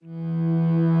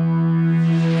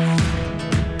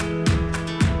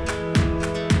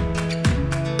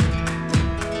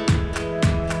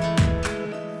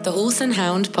Horse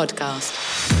Hound Podcast.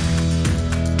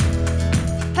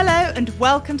 Hello and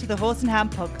welcome to the Horse Hound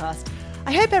Podcast.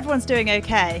 I hope everyone's doing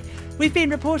okay. We've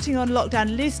been reporting on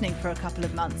lockdown loosening for a couple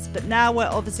of months, but now we're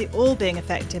obviously all being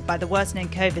affected by the worsening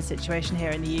COVID situation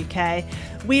here in the UK.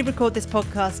 We record this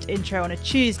podcast intro on a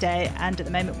Tuesday, and at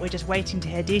the moment we're just waiting to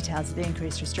hear details of the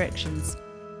increased restrictions.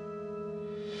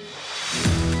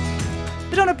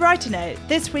 But on a brighter note,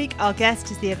 this week our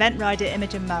guest is the event rider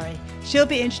Imogen Murray. She'll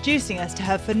be introducing us to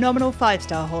her phenomenal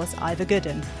 5-star horse, Ivar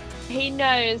Gooden. He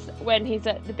knows when he's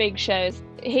at the big shows.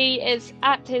 He is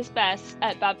at his best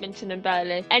at Badminton and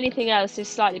Burghley. Anything else is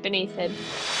slightly beneath him.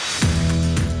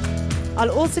 I'll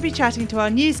also be chatting to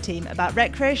our news team about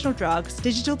recreational drugs,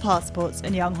 digital passports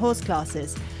and young horse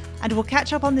classes. And we'll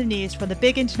catch up on the news from the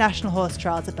big international horse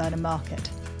trials at Burnham Market.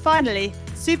 Finally,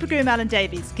 supergroom Alan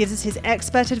Davies gives us his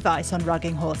expert advice on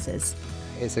rugging horses.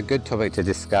 It's a good topic to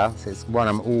discuss. It's one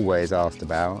I'm always asked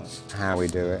about, how we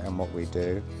do it and what we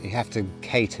do. You have to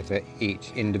cater for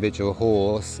each individual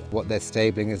horse, what their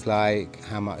stabling is like,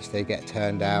 how much they get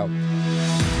turned out.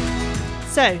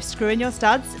 So, screw in your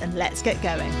studs and let's get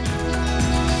going.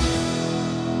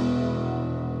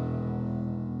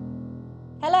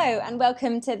 Hello and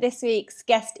welcome to this week's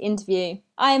guest interview.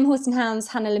 I am Horse Hound's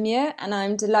Hannah Lemieux and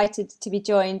I'm delighted to be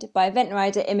joined by event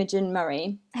rider Imogen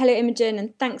Murray. Hello Imogen,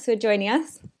 and thanks for joining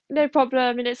us. No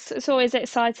problem, and it's always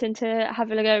exciting to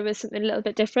have a go with something a little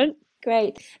bit different.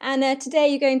 Great. And today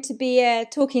you're going to be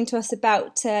talking to us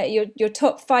about your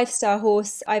top 5-star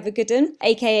horse, Ivar Gooden,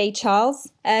 aka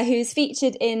Charles, who's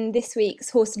featured in this week's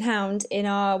Horse and Hound in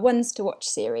our Ones to Watch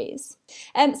series.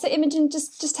 So Imogen,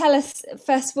 just tell us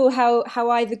first of all how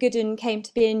Ivar Gooden came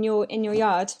to be in your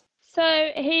yard. So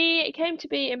he came to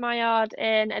be in my yard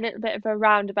in a little bit of a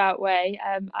roundabout way,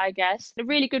 I guess. A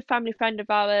really good family friend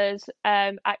of ours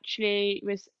actually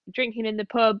was drinking in the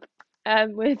pub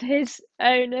with his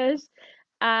owners,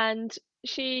 and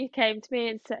she came to me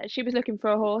and said she was looking for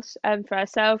a horse for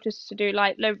herself, just to do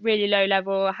like really low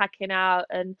level hacking out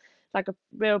and like a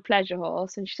real pleasure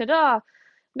horse. And she said,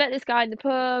 met this guy in the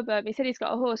pub, he said he's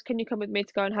got a horse, can you come with me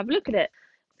to go and have a look at it?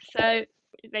 So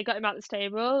they got him out the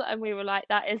stable and we were like,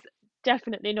 that is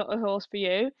definitely not a horse for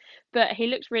you, but he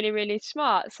looks really, really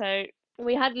smart. So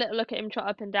we had a little look at him trot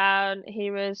up and down.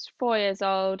 He was 4 years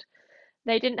old.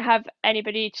 They didn't have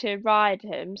anybody to ride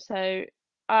him, so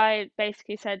I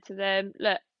basically said to them,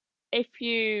 look, if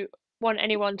you want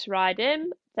anyone to ride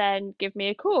him, then give me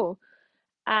a call.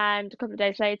 And a couple of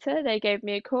days later, they gave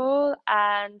me a call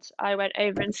and I went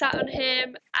over and sat on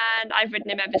him, and I've ridden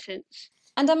him ever since.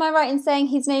 And am I right in saying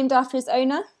he's named after his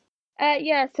owner?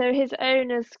 Yeah, so his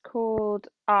owner's called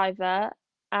Ivar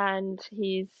and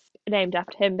he's named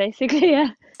after him, basically, yeah.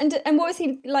 And what was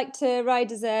he like to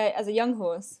ride as a young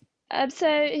horse?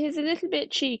 So he's a little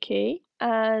bit cheeky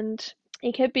and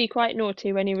he could be quite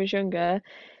naughty when he was younger,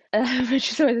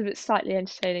 which is always a bit slightly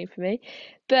entertaining for me.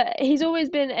 But he's always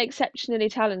been exceptionally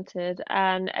talented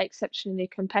and exceptionally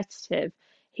competitive.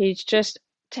 He's just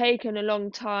taken a long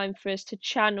time for us to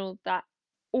channel that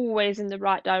always in the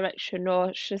right direction,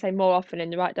 or should I say more often in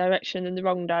the right direction than the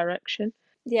wrong direction.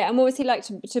 Yeah, and what was he like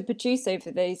to produce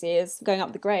over those years, going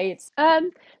up the grades?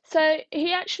 So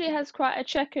he actually has quite a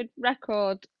checkered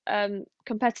record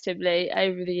competitively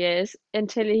over the years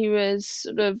until he was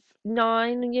sort of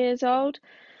 9 years old,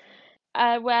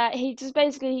 where he just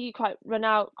basically quite run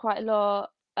out quite a lot.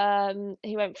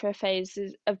 He went through a phase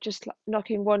of just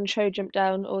knocking one show jump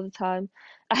down all the time,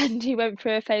 and he went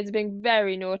through a phase of being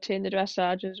very naughty in the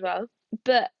dressage as well.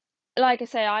 But like I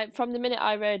say, from the minute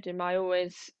I rode him, I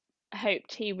always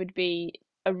hoped he would be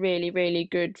a really, really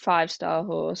good 5-star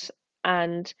horse,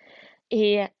 and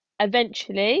he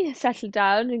eventually settled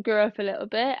down and grew up a little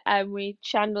bit, and we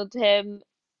channeled him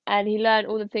and he learned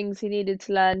all the things he needed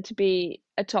to learn to be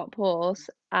a top horse,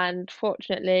 and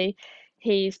fortunately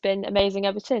he's been amazing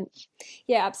ever since.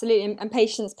 Yeah, absolutely, and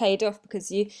patience paid off, because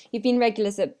you've been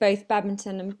regulars at both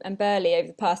Badminton and Burghley over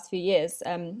the past few years.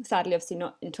 Sadly, obviously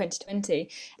not in 2020.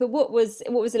 But what was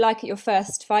it like at your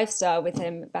first 5-star with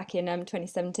him back in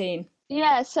 2017?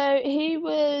 Yeah, so he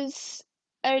was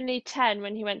only 10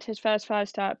 when he went to his first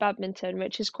 5-star at Badminton,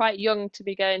 which is quite young to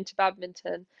be going to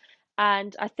Badminton.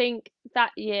 And I think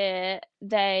that year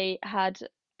they had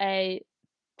a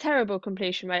terrible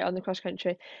completion rate on the cross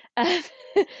country.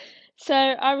 So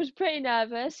I was pretty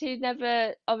nervous. He'd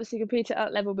never obviously competed at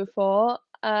that level before.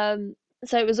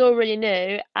 So it was all really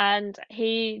new, and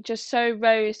he just so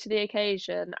rose to the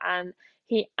occasion and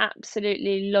he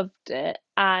absolutely loved it,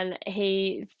 and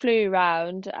he flew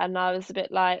around, and I was a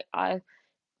bit like, I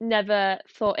never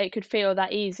thought it could feel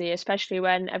that easy, especially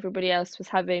when everybody else was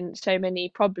having so many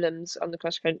problems on the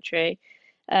cross country.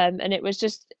 And it was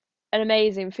just an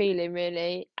amazing feeling,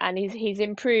 really, and he's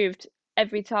improved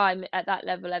every time at that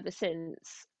level ever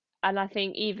since. And I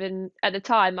think even at the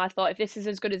time I thought, if this is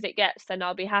as good as it gets, then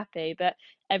I'll be happy, but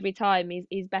every time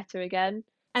he's better again.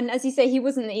 And as you say, he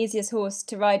wasn't the easiest horse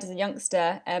to ride as a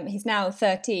youngster. He's now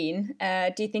 13.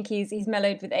 Do you think he's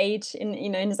mellowed with age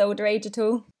in his older age at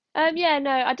all? Yeah,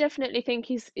 no, I definitely think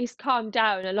he's calmed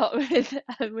down a lot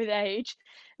with age,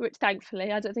 which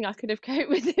thankfully I don't think I could have coped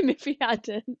with him if he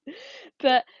hadn't.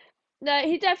 But no,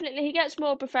 he gets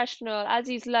more professional as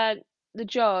he's learnt the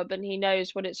job and he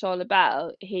knows what it's all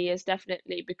about. He has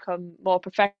definitely become more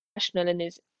professional in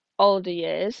his older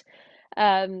years.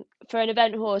 For an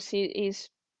event horse, he's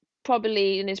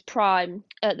probably in his prime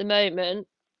at the moment,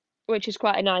 which is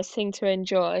quite a nice thing to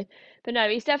enjoy. But no,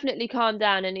 he's definitely calmed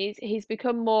down and he's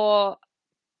become more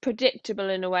predictable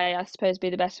in a way, I suppose, be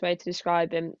the best way to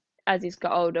describe him as he's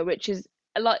got older, which is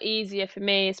a lot easier for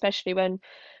me, especially when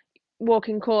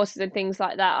walking courses and things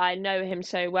like that. I know him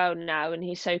so well now and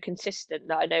he's so consistent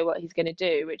that I know what he's going to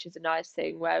do, which is a nice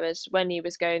thing. Whereas when he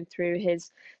was going through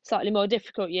his slightly more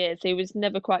difficult years, he was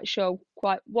never quite sure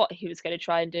quite what he was going to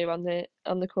try and do on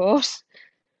the course.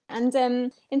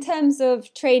 And in terms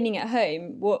of training at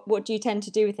home, what do you tend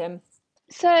to do with him?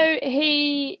 So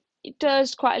he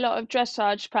does quite a lot of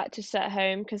dressage practice at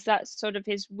home because that's sort of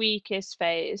his weakest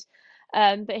phase.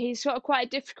 But he's got quite a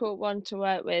difficult one to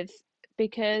work with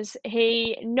because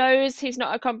he knows he's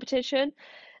not a competition,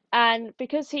 and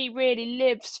because he really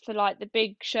lives for like the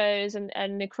big shows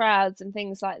and the crowds and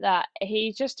things like that,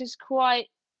 he just is quite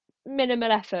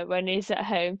minimal effort when he's at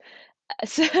home.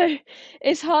 So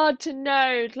it's hard to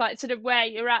know like sort of where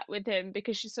you're at with him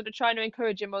because you're sort of trying to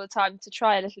encourage him all the time to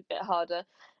try a little bit harder.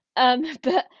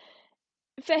 But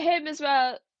for him as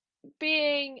well,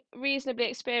 being reasonably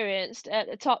experienced at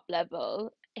the top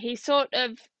level, he sort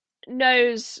of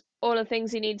knows all the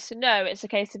things he needs to know. It's a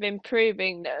case of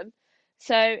improving them.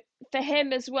 So for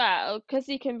him as well, because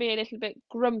he can be a little bit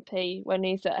grumpy when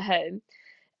he's at home,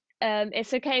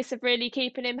 it's a case of really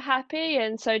keeping him happy,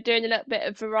 and so doing a little bit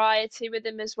of variety with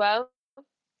him as well.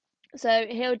 So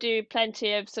he'll do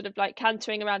plenty of sort of like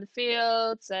cantering around the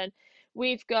fields, and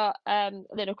we've got a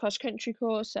little cross country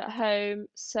course at home,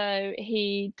 so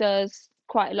he does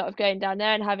quite a lot of going down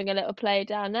there and having a little play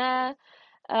down there.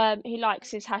 He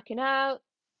likes his hacking out.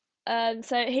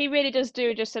 So he really does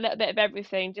do just a little bit of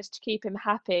everything just to keep him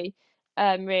happy.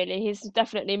 Really, he's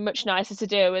definitely much nicer to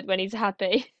deal with when he's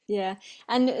happy. Yeah,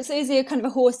 and so is he a kind of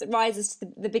a horse that rises to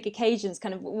the big occasions?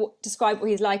 Kind of describe what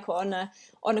he's like on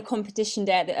a competition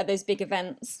day at those big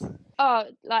events. Oh,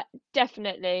 like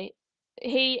definitely,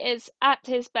 he is at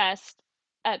his best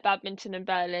at Badminton and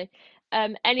Burghley.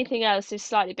 Anything else is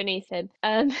slightly beneath him.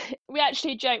 We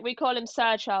actually joke, we call him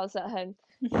Sir Charles at home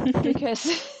because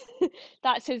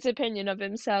that's his opinion of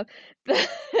himself. But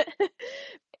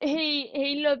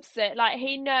he loves it. Like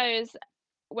he knows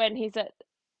when he's at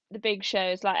the big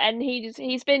shows, like, and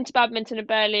he's been to Badminton and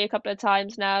Burghley a couple of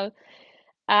times now,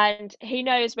 and he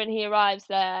knows when he arrives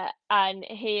there, and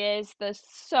he is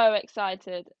so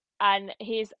excited, and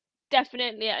he's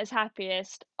definitely at his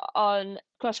happiest on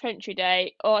cross country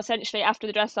day, or essentially after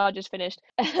the dressage is finished,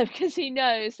 because he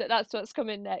knows that that's what's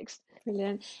coming next.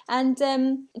 Brilliant. And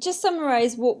just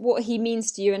summarise what he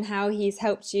means to you and how he's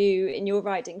helped you in your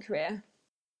riding career.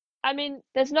 I mean,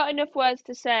 there's not enough words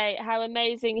to say how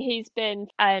amazing he's been,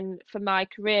 and for my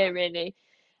career, really.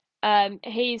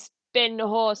 He's been a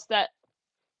horse that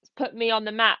put me on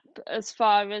the map as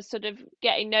far as sort of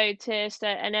getting noticed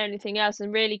and anything else,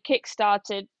 and really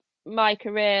kick-started my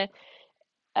career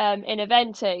in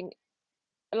eventing.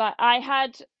 Like, I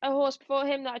had a horse before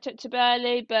him that I took to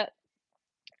Burghley, but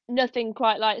nothing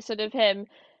quite like sort of him.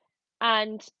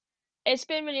 And it's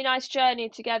been a really nice journey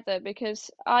together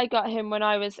because I got him when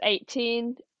I was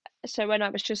 18, so when I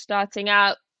was just starting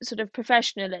out sort of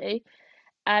professionally,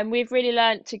 and we've really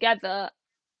learnt together.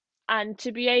 And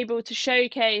to be able to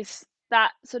showcase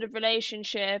that sort of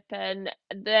relationship and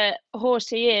the horse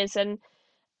he is, and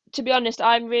to be honest,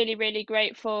 I'm really, really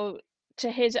grateful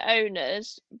to his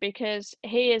owners because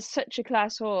he is such a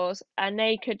class horse, and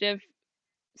they could have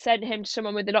sent him to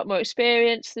someone with a lot more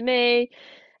experience than me.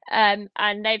 And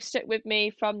they've stuck with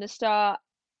me from the start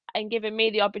and given me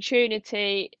the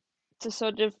opportunity to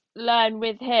sort of learn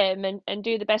with him and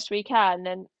do the best we can.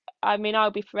 And I mean,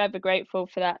 I'll be forever grateful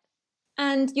for that.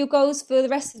 And your goals for the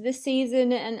rest of this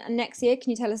season and next year,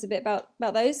 can you tell us a bit about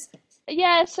those?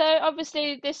 Yeah, so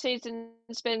obviously this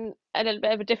season's been a little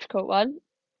bit of a difficult one.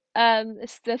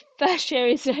 It's the first year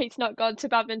he's not gone to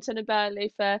Badminton and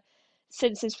Burghley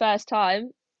since his first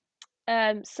time.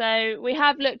 So we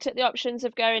have looked at the options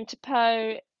of going to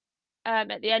Pau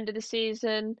at the end of the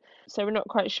season, so we're not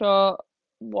quite sure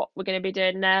what we're going to be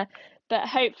doing there. But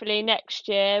hopefully next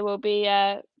year we'll be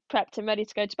prepped and ready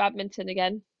to go to badminton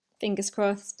again. Fingers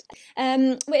crossed.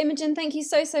 Well, Imogen, thank you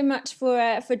so much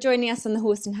for joining us on the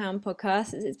Horse and Hound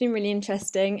podcast. It's been really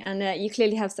interesting, and you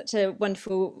clearly have such a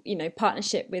wonderful,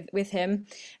 partnership with him.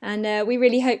 And we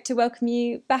really hope to welcome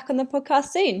you back on the podcast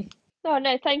soon. Oh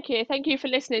no, thank you. Thank you for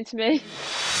listening to me.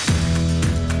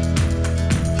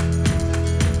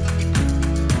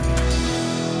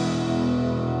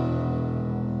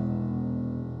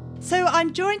 So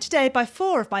I'm joined today by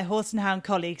 4 of my Horse and Hound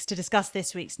colleagues to discuss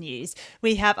this week's news.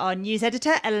 We have our news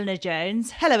editor, Eleanor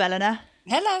Jones. Hello, Eleanor.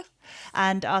 Hello.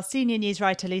 And our senior news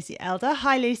writer, Lucy Elder.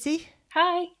 Hi, Lucy.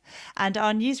 Hi. And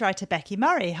our news writer, Becky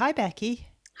Murray. Hi, Becky.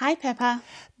 Hi, Pippa.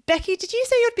 Becky, did you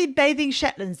say you'd be bathing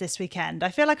Shetlands this weekend? I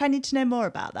feel like I need to know more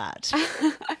about that.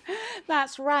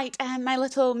 That's right. My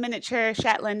little miniature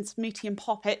Shetlands, Mooty and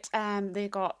Poppet,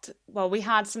 we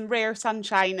had some rare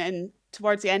sunshine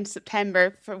towards the end of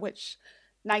September, for which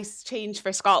nice change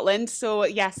for Scotland. So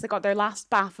yes, they got their last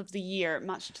bath of the year,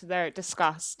 much to their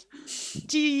disgust.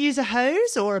 Do you use a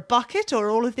hose or a bucket or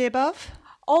all of the above?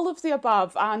 All of the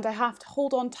above, and I have to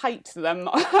hold on tight to them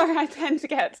or I tend to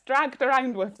get dragged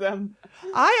around with them.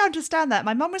 I understand that.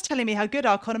 My mum was telling me how good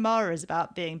our Connemara is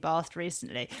about being bathed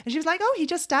recently. And she was like, oh, he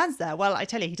just stands there. Well, I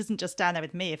tell you, he doesn't just stand there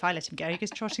with me. If I let him go, he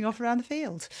goes trotting off around the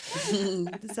field.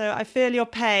 So I feel your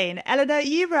pain. Eleanor,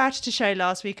 you were out at a show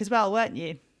last week as well, weren't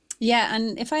you? Yeah,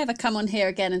 and if I ever come on here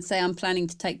again and say I'm planning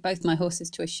to take both my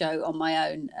horses to a show on my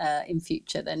own in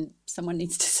future, then someone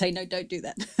needs to say, no, don't do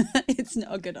that. It's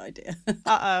not a good idea.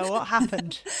 Uh-oh, what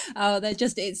happened? Oh, they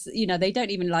don't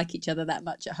even like each other that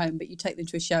much at home, but you take them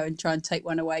to a show and try and take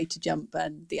one away to jump,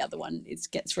 and the other one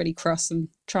gets really cross, and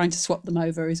trying to swap them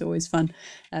over is always fun.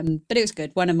 But it was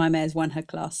good. One of my mares won her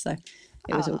class, so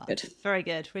it was all good. Very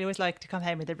good. We always like to come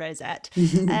home with a rosette.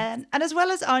 And as well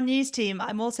as our news team,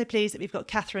 I'm also pleased that we've got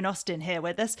Catherine Austen here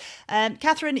with us.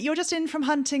 Catherine, you're just in from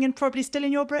hunting and probably still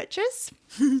in your breeches?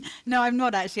 No, I'm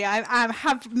not actually. I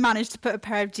have managed to put a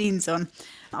pair of jeans on.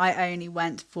 I only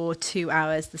went for 2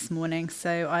 hours this morning,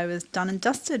 so I was done and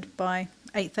dusted by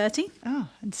 8:30. Oh,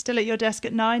 and still at your desk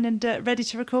at 9 and ready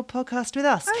to record podcast with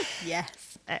us. Oh,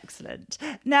 yes. Excellent.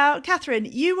 Now, Catherine,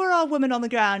 you were our woman on the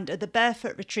ground at the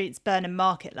Barefoot Retreat's Burnham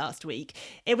Market last week.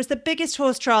 It was the biggest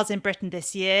horse trials in Britain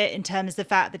this year in terms of the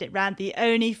fact that it ran the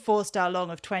only 4-star long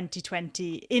of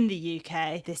 2020 in the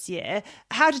UK this year.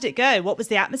 How did it go? What was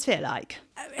the atmosphere like?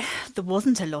 There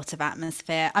wasn't a lot of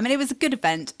atmosphere. I mean, it was a good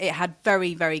event. It had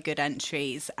very, very good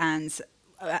entries, and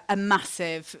a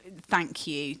massive thank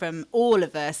you from all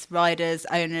of us, riders,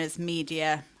 owners,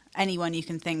 media, anyone you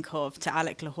can think of, to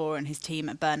Alec Lahore and his team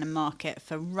at Burnham Market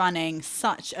for running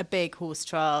such a big horse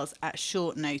trials at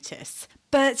short notice.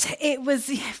 But it was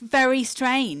very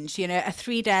strange. A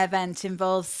 3-day event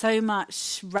involves so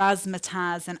much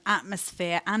razzmatazz and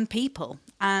atmosphere and people.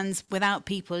 And without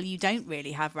people, you don't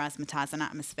really have razzmatazz and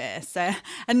atmosphere.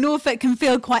 And Norfolk can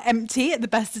feel quite empty at the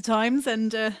best of times.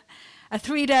 And a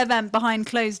 3-day event behind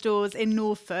closed doors in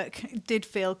Norfolk did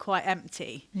feel quite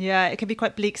empty. Yeah, it can be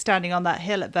quite bleak standing on that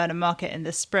hill at Burnham Market in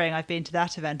the spring. I've been to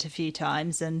that event a few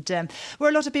times, and were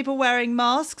a lot of people wearing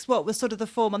masks? What was sort of the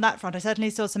form on that front? I certainly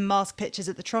saw some mask pictures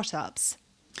at the trot-ups.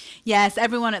 Yes,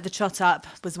 everyone at the trot-up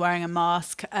was wearing a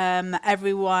mask.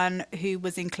 Everyone who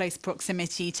was in close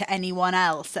proximity to anyone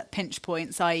else at pinch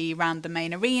points, i.e. around the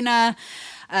main arena,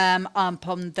 up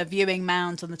on the viewing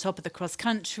mount on the top of the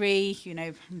cross-country,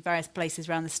 various places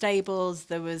around the stables,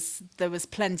 there was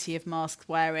plenty of mask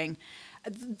wearing.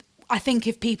 I think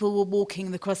if people were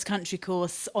walking the cross-country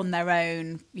course on their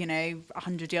own,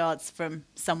 100 yards from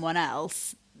someone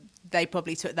else, they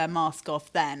probably took their mask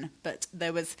off then, but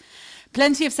there was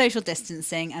plenty of social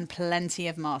distancing and plenty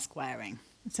of mask wearing.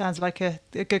 It sounds like a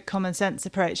good common sense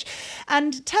approach.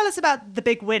 And tell us about the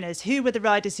big winners. Who were the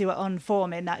riders who were on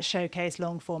form in that showcase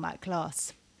long format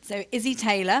class? So Izzy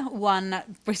Taylor won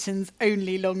Britain's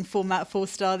only long format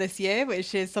 4-star this year,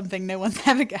 which is something no one's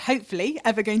hopefully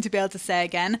ever going to be able to say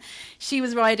again. She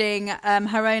was riding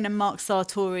her own and Mark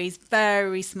Sartori's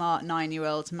very smart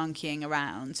 9-year-old Monkeying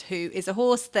Around, who is a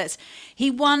horse that he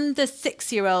won the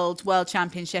 6-year-old World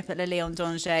Championship at Le Lion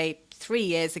d'Angers 3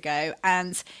 years ago,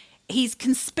 and he's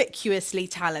conspicuously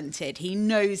talented. He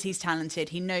knows he's talented.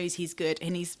 He knows he's good,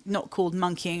 and he's not called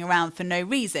Monkeying Around for no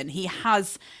reason. He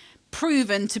has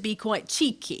proven to be quite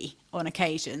cheeky on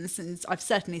occasions, and I've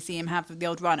certainly seen him have the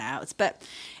odd run-outs, but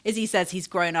as he says, he's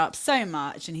grown up so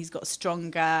much and he's got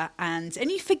stronger, and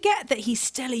you forget that he's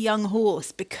still a young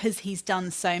horse because he's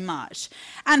done so much,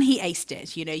 and he aced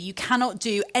it. You cannot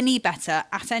do any better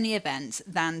at any event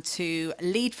than to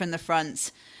lead from the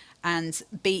front and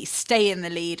B, stay in the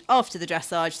lead after the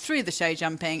dressage, through the show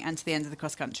jumping and to the end of the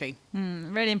cross country.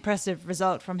 Really impressive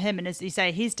result from him. And as you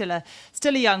say, he's still a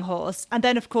young horse. And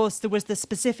then, of course, there was the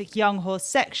specific young horse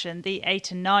section, the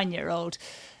 8 and 9-year-old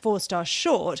 4-star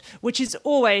short, which is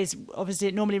always, obviously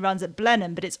it normally runs at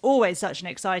Blenheim, but it's always such an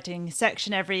exciting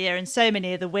section every year. And so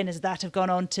many of the winners of that have gone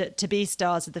on to be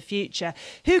stars of the future.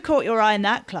 Who caught your eye in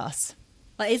that class?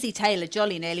 Well, Izzy Taylor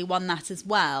jolly nearly won that as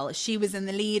well. She was in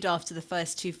the lead after the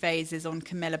first two phases on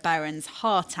Camilla Barron's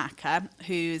Heartacker,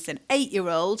 who's an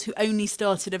 8-year-old who only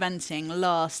started eventing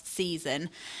last season.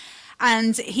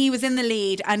 And he was in the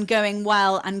lead and going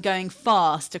well and going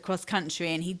fast across country,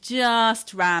 and he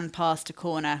just ran past a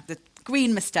corner. The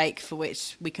green mistake for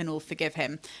which we can all forgive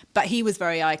him. But he was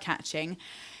very eye-catching.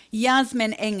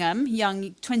 Yasmin Ingham,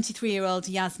 young 23-year-old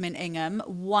Yasmin Ingham,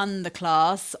 won the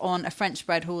class on a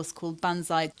French-bred horse called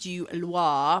Banzai du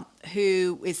Loire,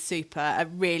 who is super,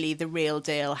 really the real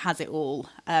deal, has it all,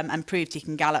 and proved he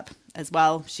can gallop as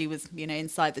well. She was,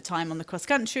 inside the time on the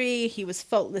cross-country. He was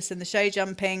faultless in the show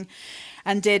jumping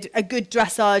and did a good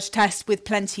dressage test with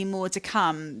plenty more to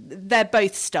come. They're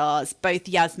both stars, both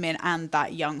Yasmin and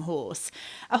that young horse.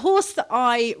 A horse that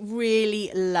I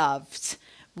really loved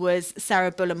was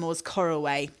Sarah Bullamore's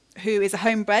Corraway, who is a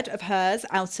homebred of hers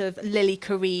out of Lily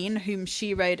Careen, whom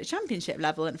she rode at championship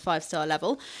level and 5-star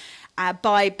level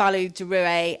by Balou de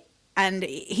Rouet. And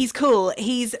he's cool.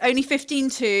 He's only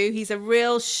 15-2. He's a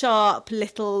real sharp,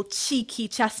 little, cheeky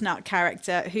chestnut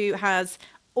character who has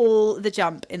all the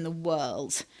jump in the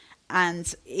world.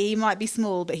 And he might be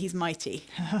small, but he's mighty.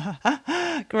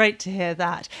 Great to hear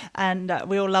that. And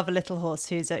we all love a little horse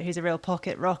who's a real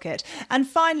pocket rocket. And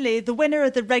finally, the winner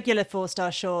of the regular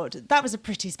 4-star short, that was a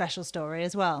pretty special story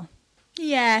as well.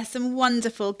 Yeah, some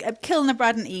wonderful Kilner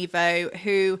Braddon Evo,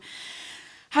 who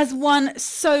has won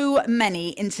so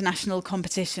many international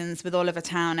competitions with Oliver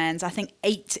Townend. I think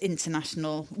 8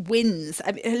 international wins.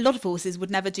 A lot of horses would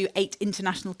never do 8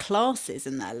 international classes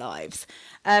in their lives.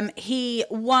 He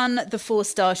won the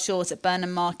 4-star short at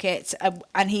Burnham Market,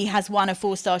 and he has won a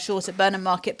 4-star short at Burnham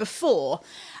Market before.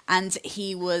 And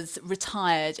he was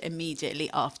retired immediately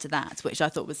after that, which I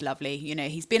thought was lovely.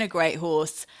 He's been a great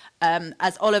horse.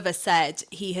 As Oliver said,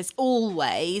 he has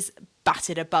always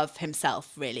batted above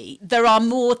himself, really. There are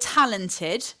more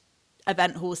talented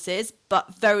event horses,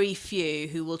 but very few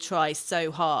who will try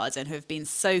so hard and who have been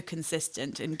so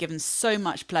consistent and given so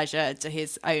much pleasure to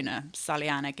his owner, Sally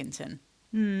Ann Eggington.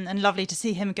 And lovely to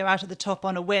see him go out at the top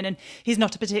on a win. And he's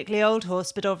not a particularly old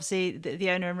horse, but obviously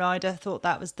the owner and rider thought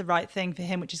that was the right thing for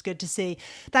him, which is good to see.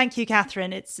 Thank you,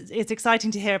 Catherine. It's exciting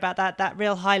to hear about that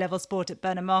real high-level sport at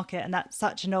Burnham Market, and that's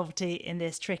such a novelty in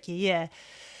this tricky year.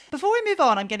 Before we move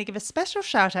on, I'm going to give a special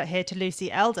shout out here to Lucy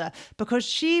Elder, because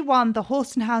she won the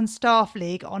Horse and Hound Staff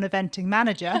League on Eventing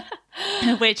Manager,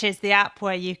 which is the app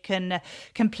where you can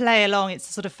play along. It's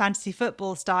a sort of fantasy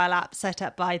football style app set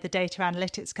up by the data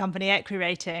analytics company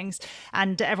EquiRatings,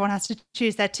 and everyone has to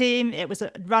choose their team. It was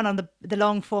run on the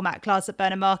long format class at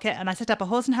Burnham Market, and I set up a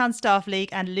Horse and Hound Staff League,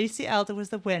 and Lucy Elder was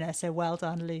the winner. So well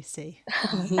done, Lucy.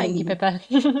 Thank you, Pippa.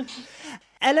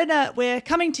 Eleanor, we're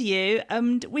coming to you.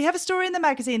 We have a story in the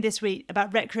magazine this week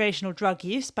about recreational drug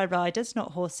use by riders,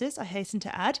 not horses, I hasten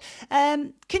to add.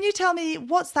 Can you tell me,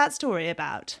 what's that story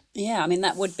about? Yeah,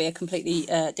 that would be a completely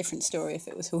different story if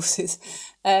it was horses.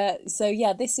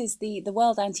 This is the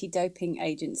World Anti-Doping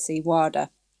Agency,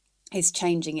 WADA, is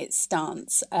changing its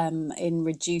stance in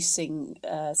reducing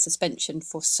suspension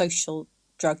for social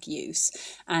drug use,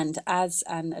 and as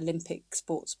an Olympic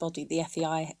sports body, the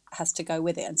FEI has to go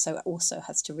with it, and so it also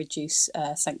has to reduce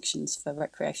sanctions for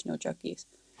recreational drug use.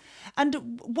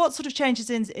 And what sort of changes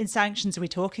in sanctions are we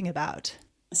talking about?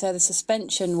 So the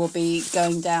suspension will be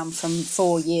going down from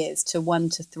 4 years to 1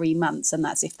 to 3 months, and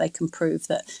that's if they can prove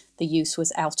that the use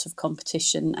was out of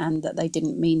competition and that they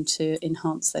didn't mean to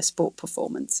enhance their sport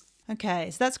performance.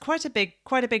 Okay, so that's quite a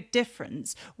big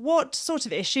difference. What sort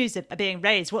of issues are being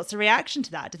raised? What's the reaction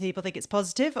to that? Do people think it's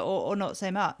positive or not so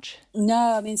much?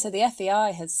 No, so the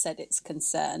FEI has said it's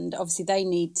concerned. Obviously, they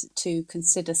need to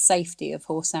consider safety of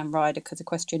horse and rider because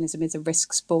equestrianism is a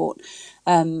risk sport,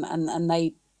 and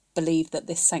they believe that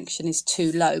this sanction is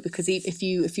too low because if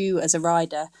you as a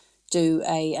rider do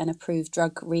an approved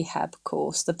drug rehab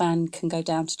course, the ban can go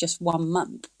down to just 1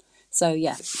 month. So,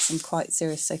 yeah, some quite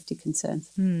serious safety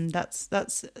concerns.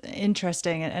 That's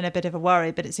interesting and a bit of a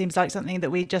worry, but it seems like something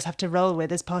that we just have to roll with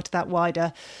as part of that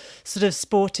wider sort of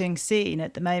sporting scene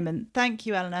at the moment. Thank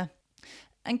you, Eleanor.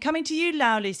 And coming to you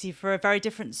now, Lucy, for a very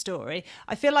different story.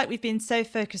 I feel like we've been so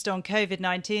focused on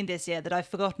COVID-19 this year that I've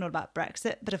forgotten all about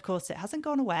Brexit, but of course it hasn't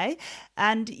gone away.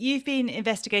 And you've been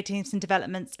investigating some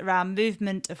developments around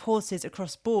movement of horses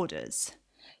across borders.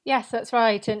 Yes, that's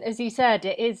right. And as you said,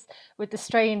 it is with the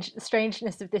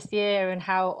strangeness of this year and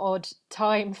how odd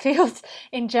time feels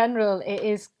in general, it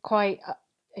is quite...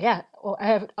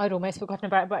 I'd almost forgotten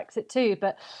about Brexit too,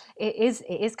 but it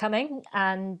is coming,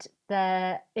 and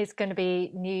there is going to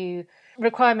be new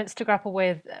requirements to grapple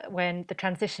with when the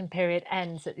transition period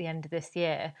ends at the end of this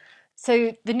year.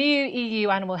 So the new EU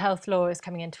animal health law is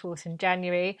coming into force in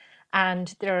January,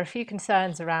 and there are a few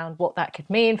concerns around what that could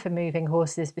mean for moving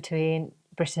horses between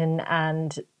Britain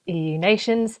and EU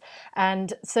nations.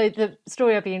 And so the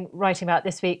story I've been writing about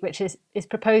this week, which is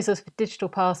proposals for digital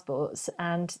passports,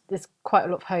 and there's quite a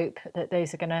lot of hope that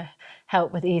those are going to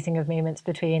help with easing of movements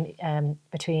between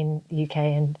the UK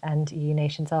and EU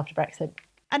nations after Brexit.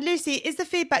 And Lucy, is the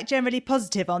feedback generally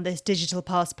positive on this digital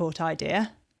passport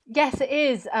idea? Yes, it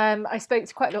is. I spoke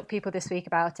to quite a lot of people this week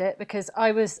about it because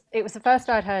it was the first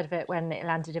I'd heard of it when it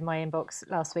landed in my inbox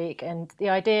last week. And the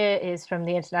idea is from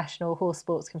the International Horse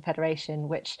Sports Confederation,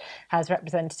 which has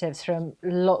representatives from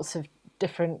lots of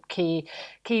different key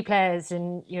players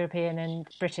in European and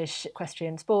British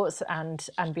equestrian sports and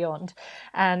beyond.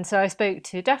 And so I spoke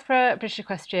to DEFRA, British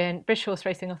Equestrian, British Horse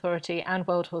Racing Authority and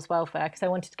World Horse Welfare because I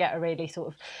wanted to get a really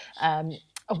sort of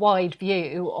a wide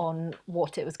view on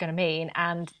what it was going to mean,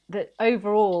 and that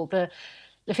overall the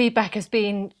feedback has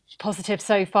been positive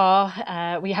so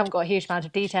far. We haven't got a huge amount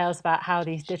of details about how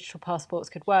these digital passports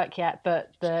could work yet,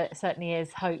 but there certainly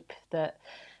is hope that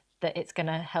it's going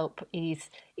to help ease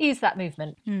that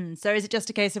movement. So is it just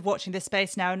a case of watching this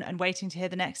space now and waiting to hear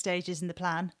the next stages in the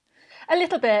plan? A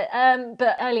little bit,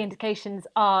 but early indications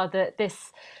are that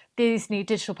these new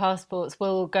digital passports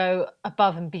will go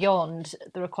above and beyond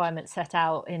the requirements set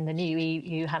out in the new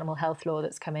EU animal health law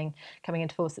that's coming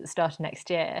into force at the start of next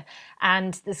year.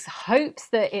 And there's hopes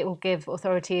that it will give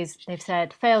authorities, they've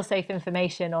said, fail-safe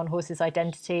information on horses'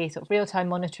 identity, sort of real-time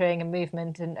monitoring and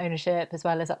movement and ownership, as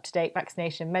well as up-to-date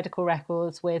vaccination and medical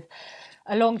records, with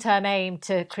a long-term aim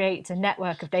to create a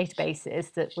network of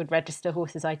databases that would register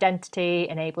horses' identity,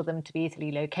 enable them to be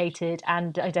easily located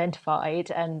and identified,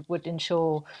 and would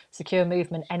ensure secure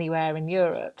movement anywhere in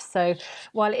Europe. So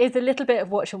while it is a little bit of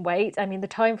watch and wait, I mean, the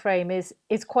time frame is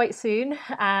quite soon,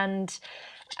 and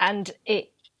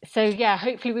it. So yeah,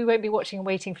 hopefully we won't be watching and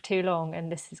waiting for too long,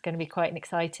 and this is going to be quite an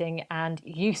exciting and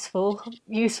useful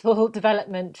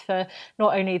development for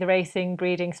not only the racing,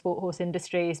 breeding, sport horse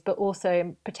industries, but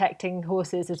also protecting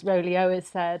horses, as Lemieux has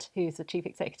said, who's the chief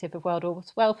executive of World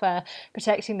Horse Welfare,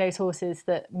 protecting those horses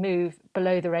that move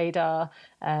below the radar,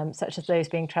 such as those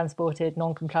being transported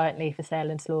non-compliantly for sale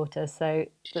and slaughter. So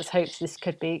there's hopes this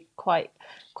could be quite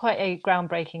a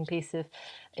groundbreaking piece of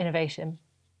innovation.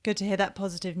 Good to hear that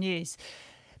positive news.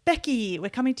 Becky,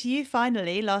 we're coming to you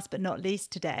finally, last but not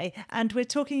least today, and we're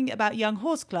talking about young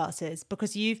horse classes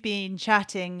because you've been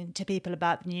chatting to people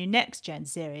about the new Next Gen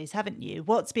series, haven't you?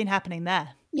 What's been happening there?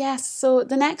 Yes, so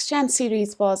the Next Gen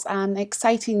series was an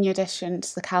exciting new addition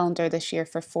to the calendar this year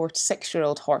for 4 to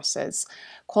 6-year-old horses.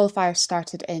 Qualifiers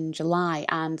started in July,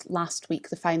 and last week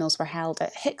the finals were held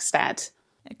at Hickstead.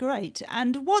 Great.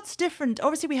 And what's different?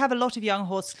 Obviously, we have a lot of young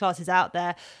horse classes out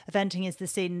there. Eventing is the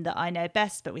scene that I know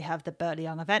best, but we have the Burghley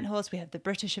Young Event Horse, we have the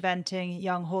British Eventing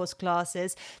young horse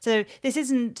classes. So this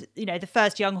isn't, the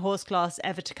first young horse class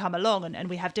ever to come along, and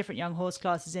we have different young horse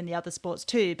classes in the other sports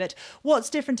too. But what's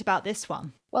different about this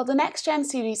one? Well, the Next Gen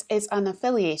series is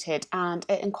unaffiliated and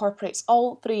it incorporates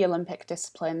all 3 Olympic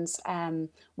disciplines,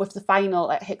 with the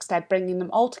final at Hickstead bringing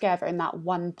them all together in that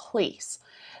one place.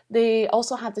 They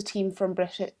also had the team from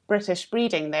British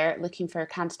Breeding there looking for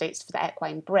candidates for the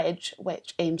Equine Bridge,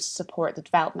 which aims to support the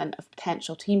development of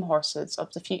potential team horses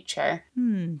of the future.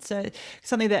 So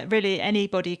something that really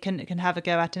anybody can have a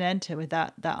go at and enter with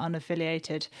that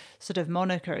unaffiliated sort of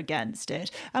moniker against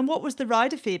it. And what was the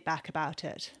rider feedback about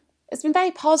it? It's been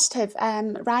very positive.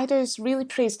 Riders really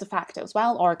praised the fact it was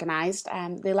well organised.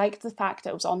 They liked the fact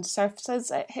it was on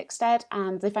surfaces at Hickstead,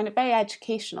 and they found it very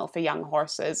educational for young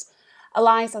horses.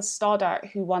 Eliza Stoddart,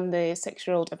 who won the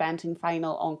 6-year-old eventing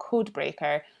final on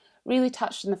Codebreaker, really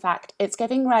touched on the fact it's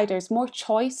giving riders more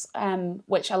choice,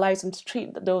 which allows them to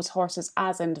treat those horses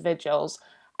as individuals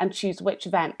and choose which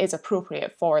event is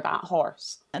appropriate for that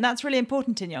horse. And that's really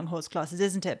important in young horse classes,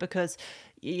 isn't it? Because,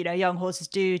 young horses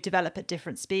do develop at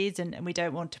different speeds and we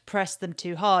don't want to press them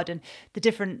too hard. And the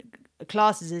different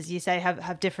classes, as you say,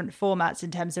 have different formats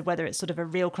in terms of whether it's sort of a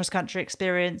real cross-country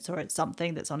experience or it's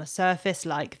something that's on a surface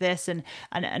like this,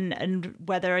 and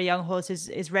whether a young horse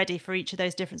is ready for each of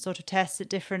those different sort of tests at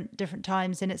different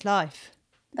times in its life.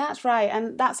 That's right,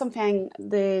 and that's something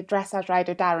the dressage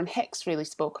rider Darren Hicks really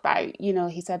spoke about. You know,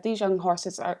 he said these young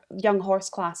horse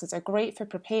classes are great for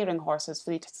preparing horses for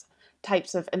these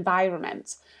types of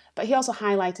environments. But he also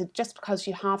highlighted just because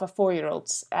you have a 4-year-old,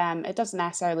 it doesn't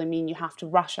necessarily mean you have to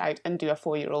rush out and do a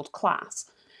 4-year-old class.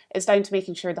 It's down to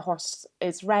making sure the horse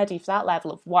is ready for that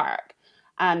level of work.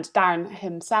 And Darren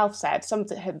himself said some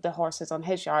of the horses on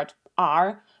his yard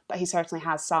are, but he certainly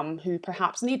has some who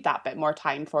perhaps need that bit more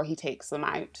time before he takes them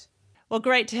out. Well,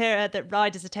 great to hear that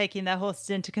riders are taking their horses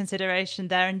into consideration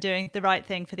there and doing the right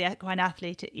thing for the equine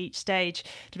athlete at each stage.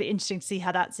 It'll be interesting to see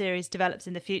how that series develops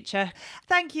in the future.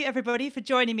 Thank you, everybody, for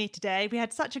joining me today. We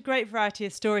had such a great variety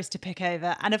of stories to pick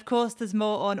over. And of course, there's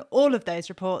more on all of those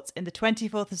reports in the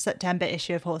 24th of September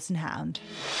issue of Horse and Hound.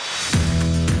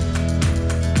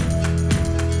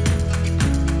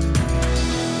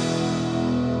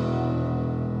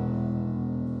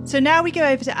 So now we go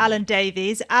over to Alan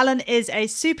Davies. Alan is a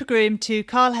supergroom to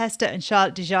Carl Hester and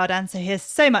Charlotte Dujardin, so he has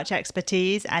so much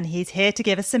expertise and he's here to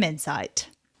give us some insight.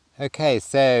 Okay,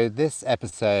 so this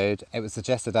episode, it was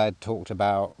suggested I talked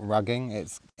about rugging.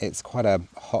 It's quite a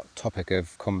hot topic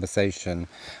of conversation.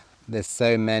 There's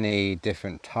so many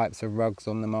different types of rugs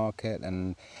on the market,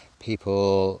 and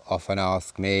people often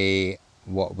ask me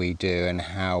what we do and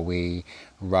how we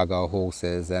rug our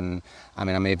horses. And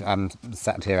I'm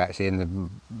sat here actually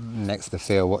next to the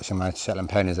field watching my Shetland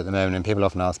ponies at the moment, and people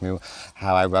often ask me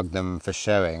how I rug them for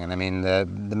showing. And I mean, the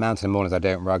mountain mourners I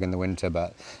don't rug in the winter,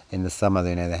 but in the summer,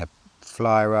 you know, they have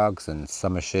fly rugs and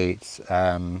summer sheets.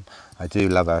 I do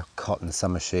love a cotton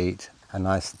summer sheet, a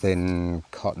nice thin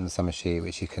cotton summer sheet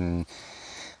which you can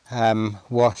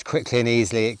wash quickly and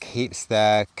easily. It keeps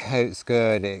the coats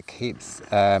good, it keeps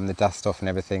the dust off and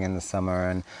everything in the summer,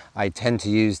 and I tend to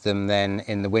use them then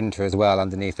in the winter as well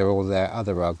underneath all their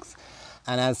other rugs.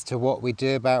 And as to what we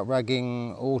do about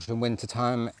rugging autumn winter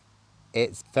time,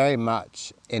 it's very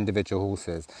much individual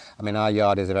horses. I mean, our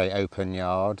yard is a very open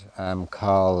yard.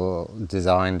 Carl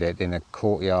designed it in a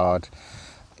courtyard,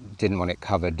 didn't want it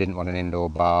covered, didn't want an indoor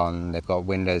barn. They've got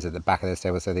windows at the back of the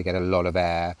stable so they get a lot of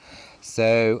air.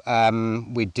 So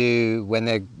we do, when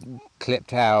they're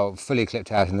fully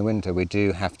clipped out in the winter, we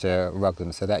do have to rug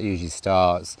them. So that usually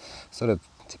starts sort of,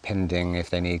 depending if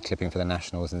they need clipping for the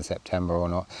Nationals in September or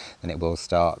not, then it will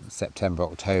start September,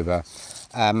 October.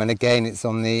 And again, it's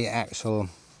on the actual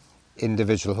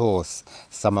individual horse.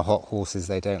 Some are hot horses,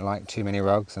 they don't like too many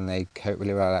rugs and they cope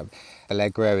really well.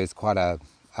 Allegro is quite a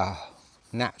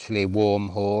naturally warm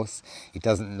horse. He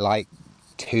doesn't like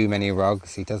too many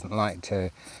rugs, he doesn't like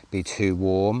to be too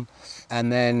warm.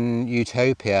 And then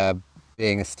Utopia,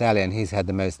 being a stallion, he's had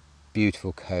the most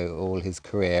beautiful coat all his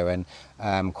career,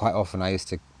 and quite often I used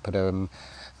to put I'm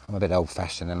a bit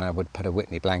old-fashioned, and I would put a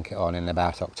Whitney blanket on in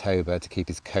about October to keep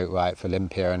his coat right for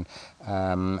Olympia.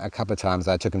 And a couple of times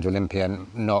I took him to Olympia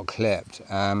not clipped,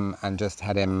 and just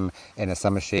had him in a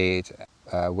summer sheet,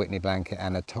 Whitney blanket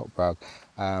and a top rug.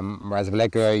 Whereas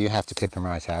Allegro, you have to clip him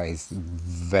right out. He's a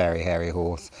very hairy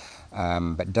horse,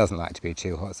 but doesn't like to be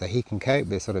too hot, so he can cope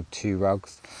with sort of 2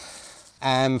 rugs.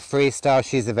 Freestyle,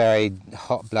 she's a very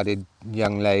hot-blooded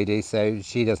young lady, so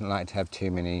she doesn't like to have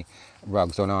too many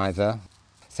rugs on either.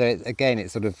 So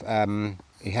it's sort of,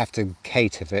 you have to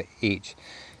cater for each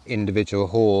individual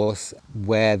horse,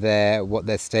 what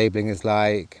their stabling is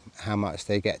like, how much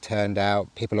they get turned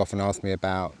out. People often ask me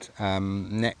about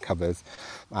neck covers.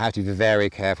 I have to be very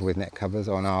careful with neck covers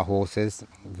on our horses.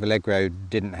 Allegro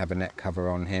didn't have a neck cover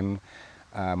on him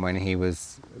when he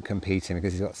was competing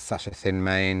because he's got such a thin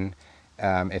mane.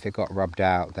 If it got rubbed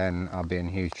out, then I'll be in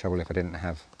huge trouble if I didn't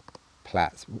have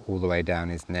plaits all the way down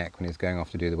his neck when he was going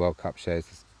off to do the World Cup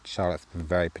shows. Charlotte's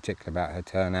very particular about her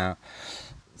turnout.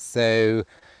 So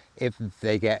if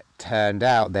they get turned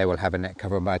out, they will have a neck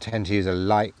cover on, but I tend to use a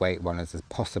lightweight one as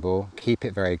possible. Keep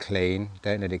it very clean,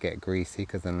 don't let it get greasy,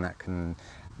 because then that can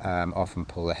often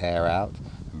pull the hair out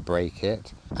and break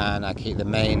it. And I keep the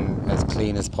mane as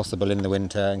clean as possible in the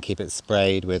winter and keep it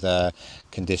sprayed with a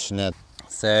conditioner.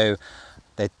 So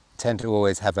they tend to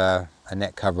always have a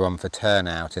neck cover on for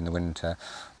turnout in the winter.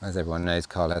 As everyone knows,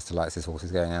 Carl Hester likes his horses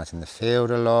going out in the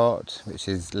field a lot, which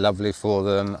is lovely for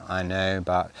them, I know,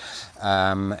 but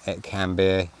it can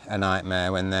be a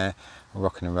nightmare when they're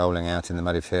rocking and rolling out in the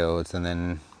muddy fields, and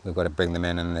then we've got to bring them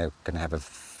in and they're going to have a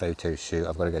photo shoot.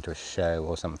 I've got to go to a show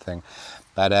or something.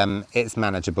 But it's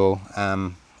manageable,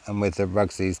 and with the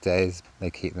rugs these days, they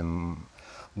keep them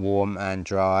warm and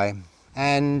dry.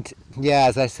 And yeah,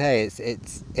 as I say,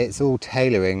 it's all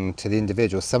tailoring to the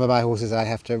individual. Some of my horses I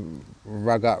have to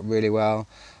rug up really well,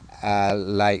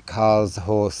 like Carl's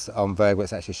horse on Vogue,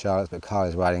 it's actually Charlotte's, but Carl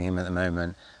is riding him at the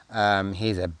moment.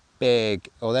 He's a big,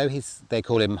 although they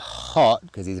call him hot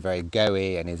because he's very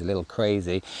go-y and he's a little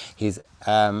crazy, he's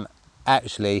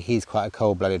quite a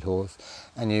cold-blooded horse,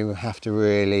 and you have to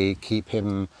really keep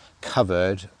him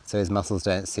covered so his muscles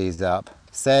don't seize up.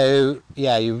 So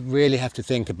yeah, you really have to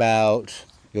think about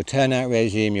your turnout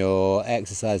regime, your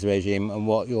exercise regime, and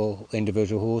what your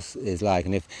individual horse is like.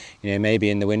 And if, maybe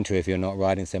in the winter, if you're not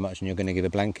riding so much and you're going to give a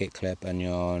blanket clip and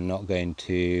you're not going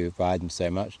to ride them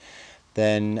so much,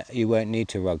 then you won't need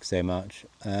to rug so much.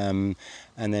 And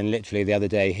then literally the other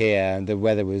day here, the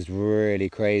weather was really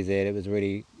crazy. It was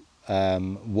really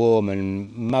warm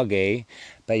and muggy,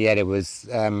 but yet it was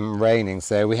raining,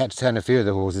 so we had to turn a few of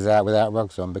the horses out without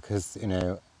rugs on because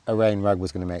a rain rug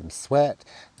was going to make them sweat,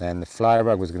 then the fly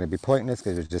rug was going to be pointless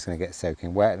because it was just going to get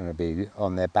soaking wet and it would be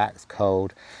on their backs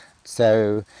cold.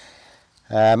 So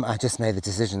I just made the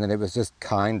decision that it was just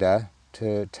kinder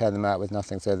to turn them out with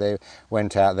nothing. So they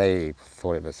went out, they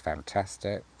thought it was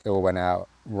fantastic, they all went out,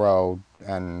 rolled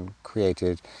and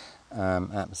created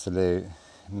absolute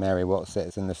Mary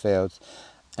Watsits in the fields,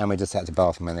 and we just had to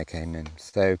bath them when they came in.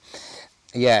 So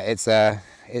yeah, it's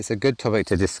a good topic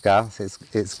to discuss.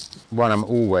 It's one I'm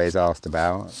always asked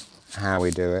about, how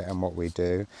we do it and what we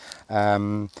do.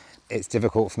 It's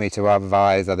difficult for me to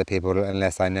advise other people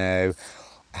unless I know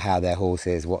how their horse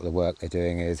is, what the work they're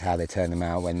doing is, how they turn them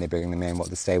out when they bring them in, what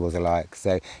the stables are like.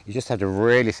 So you just have to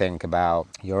really think about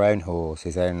your own horse,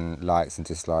 his own likes and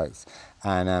dislikes,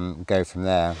 and go from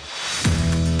there.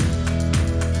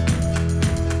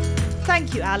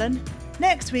 Thank you, Alan.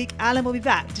 Next week, Alan will be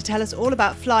back to tell us all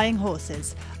about flying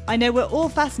horses. I know we're all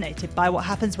fascinated by what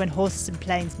happens when horses and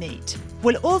planes meet.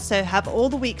 We'll also have all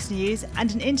the week's news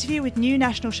and an interview with new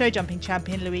national show jumping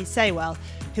champion Louise Saywell,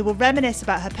 who will reminisce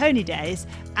about her pony days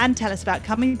and tell us about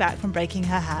coming back from breaking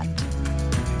her hand.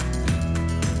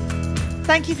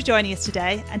 Thank you for joining us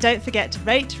today, and don't forget to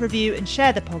rate, review and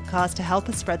share the podcast to help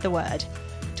us spread the word.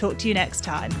 Talk to you next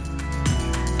time.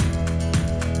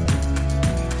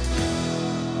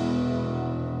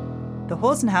 The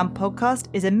Horse and Hound Podcast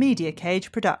is a Media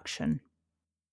Cage production.